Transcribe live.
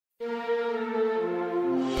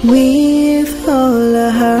With all our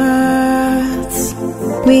hearts,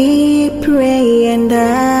 we pray and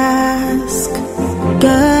ask,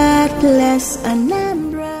 God bless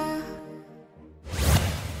Anambra.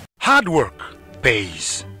 Hard work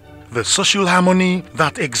pays. The social harmony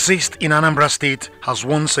that exists in Anambra State has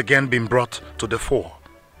once again been brought to the fore.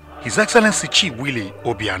 His Excellency Chief Willie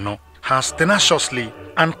Obiano has tenaciously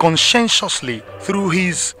and conscientiously, through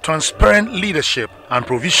his transparent leadership and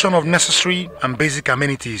provision of necessary and basic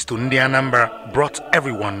amenities to Ndi Anambra, brought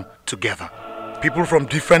everyone together. People from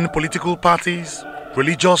different political parties,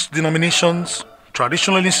 religious denominations,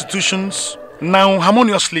 traditional institutions now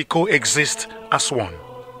harmoniously coexist as one.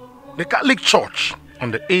 The Catholic Church,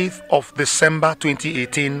 on the 8th of December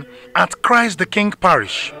 2018, at Christ the King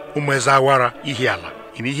Parish, Umezawara, Ihiala,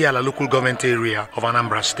 in Ihiala local government area of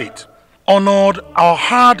Anambra State, honored our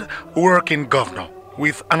hard-working governor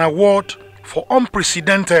with an award for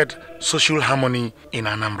unprecedented social harmony in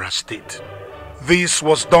Anambra State. This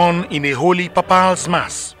was done in a Holy Papal's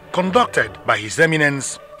Mass conducted by His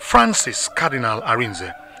Eminence Francis Cardinal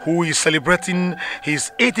Arinze, who is celebrating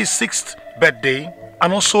his 86th birthday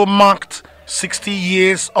and also marked 60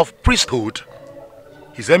 years of priesthood.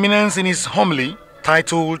 His Eminence, in his homily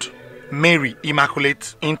titled Mary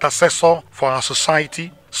Immaculate, Intercessor for Our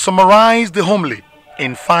Society, summarized the homily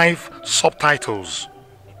in 5 subtitles: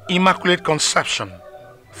 Immaculate Conception,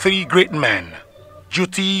 3 Great Men,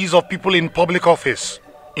 Duties of People in Public Office,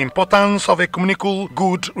 Importance of Ecumenical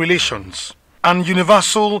Good Relations, and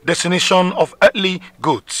Universal Destination of Earthly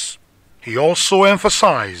Goods. He also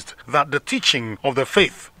emphasized that the teaching of the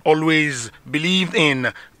faith, always believed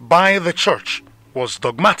in by the Church, was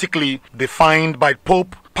dogmatically defined by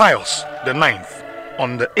Pope Pius IX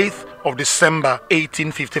on the 8th of December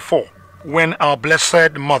 1854, when our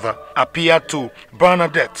Blessed Mother appeared to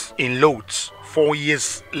Bernadette in Lourdes 4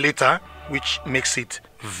 years later, which makes it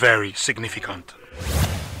very significant.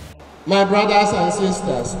 My brothers and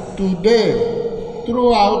sisters, today,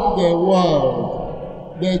 throughout the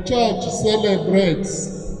world, the Church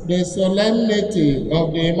celebrates the solemnity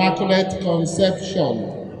of the Immaculate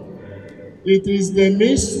Conception. It is the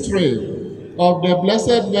mystery of the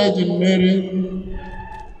Blessed Virgin Mary,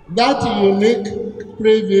 that unique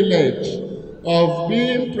privilege of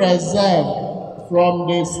being preserved from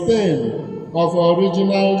the stain of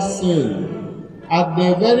original sin at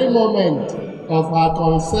the very moment of her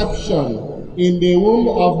conception in the womb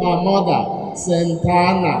of her mother, Saint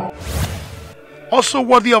Anna. Also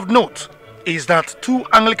worthy of note is that 2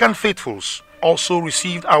 Anglican faithfuls also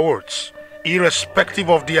received awards, irrespective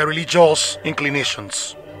of their religious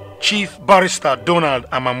inclinations. Chief Barrister Donald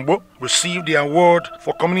Amambo received the award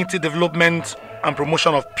for community development and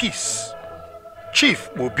promotion of peace. Chief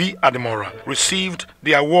Obi Ademora received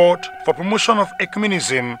the award for promotion of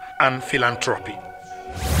ecumenism and philanthropy.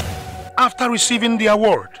 After receiving the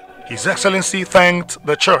award, His Excellency thanked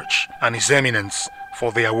the Church and His Eminence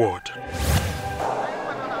for the award.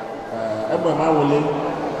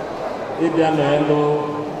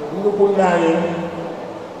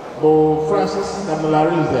 Francis Cardinal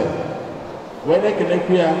Arinze, when they can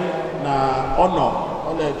na honor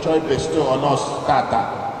on the choice bestow on us tata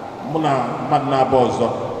muna madna bozo.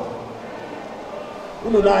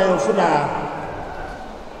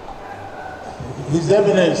 His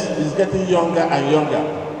Eminence is getting younger and younger.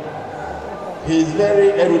 He is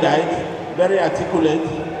very erudite, very articulate.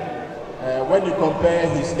 When you compare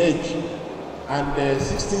his age and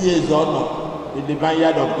 60 years honor in the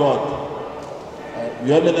vineyard of God,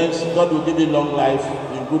 Your Eminence, God will give you long life,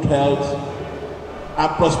 in good health,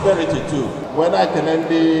 and prosperity too. When I can end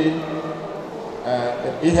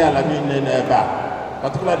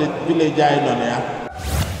particularly the village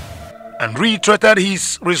and reiterated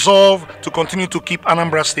his resolve to continue to keep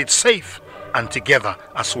Anambra State safe and together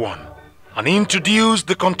as one, and introduced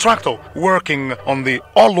the contractor working on the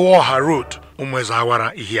Oluoha Road,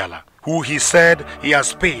 Umezawara Ihiala, who he said he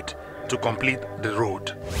has paid to complete the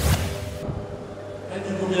road.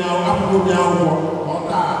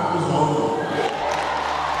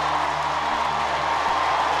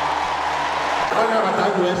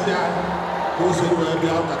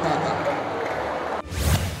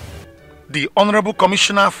 The Honorable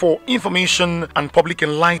Commissioner for Information and Public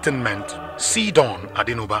Enlightenment, Sidon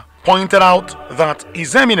Adenoba, pointed out that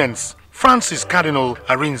His Eminence Francis Cardinal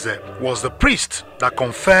Arinze was the priest that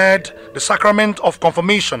conferred the sacrament of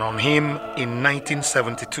confirmation on him in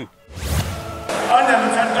 1972.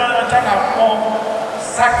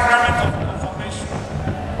 Sacrament of confirmation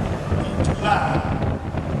in July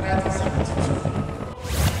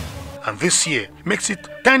 1972. And this year makes it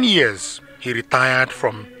 10 years he retired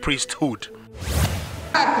from priesthood.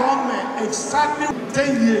 I come exactly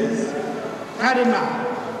 10 years, Cardinal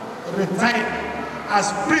retired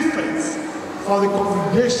as prefect for the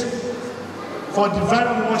congregation for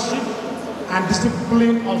divine worship and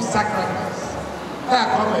discipline of sacraments.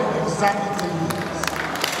 That covered exactly 10 years.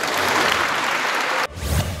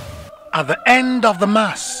 At the end of the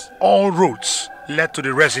Mass, all roads led to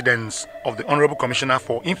the residence of the Honorable Commissioner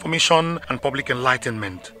for Information and Public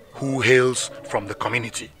Enlightenment, who hails from the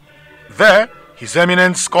community. There, His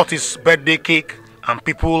Eminence cut his birthday cake and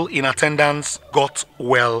people in attendance got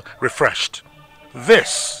well refreshed.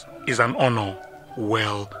 This is an honor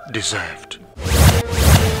well deserved.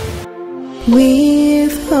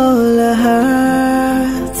 With all our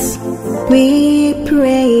hearts, we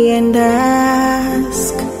pray and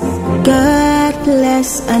ask, God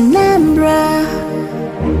bless Anambra,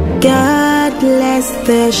 God bless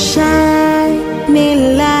the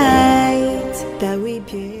shining light.